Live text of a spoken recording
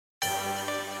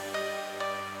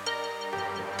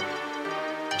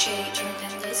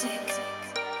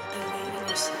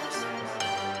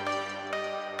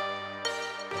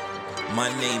My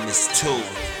name is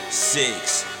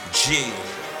 26G.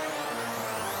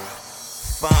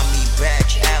 Find me back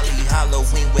alley,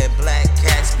 Halloween where black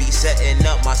cats be setting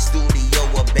up my studio.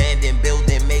 Abandoned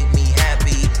building make me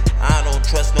happy. I don't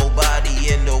trust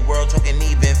nobody in the world, talking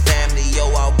even family. Yo,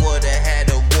 I would've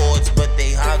had awards, but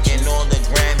they hogging on the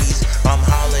Grammys. I'm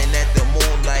hollering at the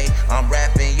moonlight, I'm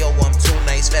rapping, yo, I'm too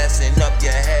nice. Fasten up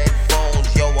your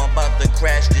headphones, yo, I'm about to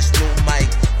crash this new mic.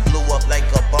 Blew up like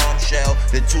a bombshell,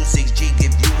 the 26G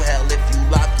give you hell. If you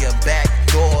lock your back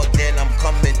door, then I'm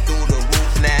coming through the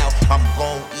roof now. I'm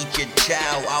gon' eat your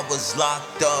chow. I was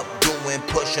locked up doing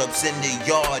push-ups in the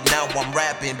yard. Now I'm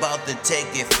rapping, about to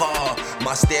take it far.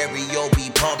 My stereo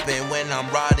be pumping when I'm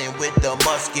riding with the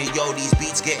musket. Yo, these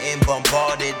beats getting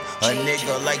bombarded. A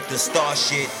nigga like the star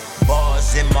shit.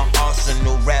 Bars in my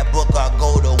arsenal, rap book I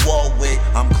go to war with.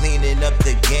 I'm cleaning up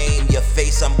the game, your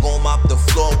face I'm gon' mop the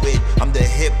floor with. I'm the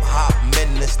hip-hop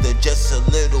minister, just a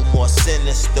little more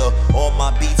sinister. All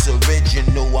my beats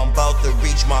original, I'm about to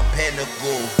reach my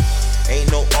pinnacle.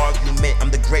 Ain't no argument, I'm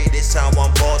the greatest, how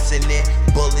I'm bossing it.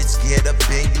 Bullets get up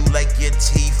in you like your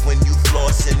teeth when you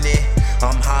flossing it.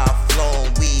 I'm high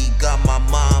flown, weed got my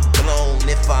mind blown.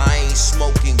 If I ain't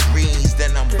smoking greens,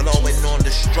 then I'm blowing on the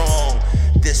strong.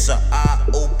 This a eye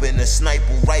open, a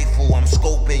sniper rifle, I'm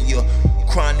scoping you.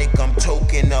 Chronic, I'm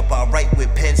toking up, I write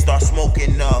with pen, start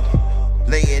smoking up.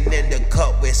 Laying in the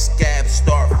cut where scabs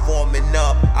start forming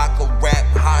up. I could rap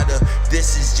hotter,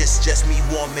 this is just me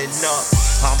warming up.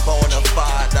 I'm bona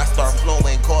fide, I start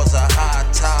flowing cause a high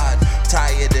tide.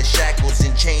 Tired of shackles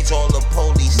and chains, all the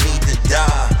police need to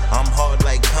die. I'm hard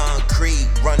like concrete,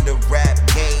 run the rap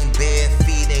game, bare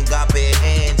feet and got bare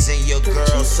hands. And your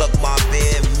girl suck my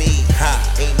bare meat. Ha,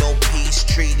 ain't no peace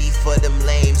treaty for them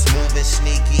lames moving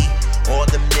sneaky. All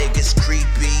them niggas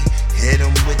creepy, hit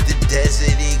them with the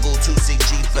Desert Eagle,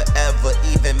 26G forever.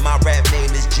 Even my rap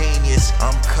name is Genius.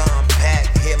 I'm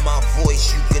compact, hear my voice,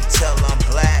 you could tell I'm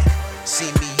black. See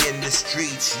me in the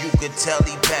streets, you could tell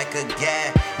he pack a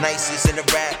gat. Nicest in the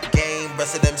rap game,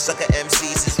 rest of them sucker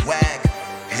MCs is whack.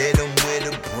 Hit him with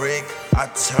a brick, I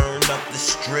turn up the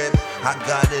strip. I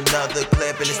got another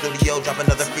clip in the studio, drop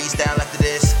another freestyle after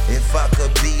this. If I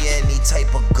could be any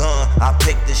type of gun, I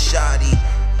pick the shotty.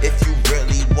 If you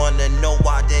really wanna know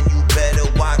why, then you better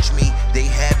watch me. They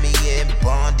had me in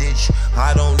bondage,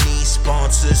 I don't need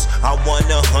sponsors. I won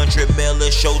 100 mil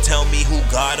a show, tell me who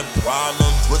got a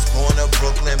problem. Was born a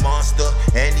Brooklyn monster,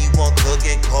 anyone could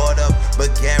get caught up.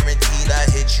 But guaranteed I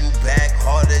hit you back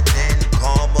harder than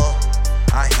karma.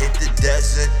 I hit the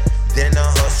desert, then I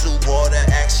hustle water,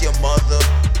 ask your mother.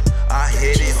 I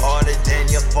hit it harder than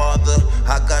your father.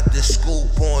 I got the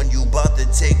scoop on you, bout to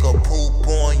take a poop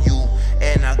on you.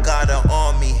 And I got an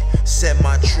army, set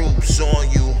my troops on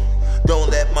you. Don't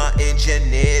let my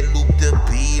engineer loop the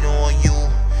beat on you.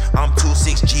 I'm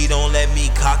 26G, don't let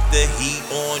me cock the heat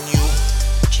on you.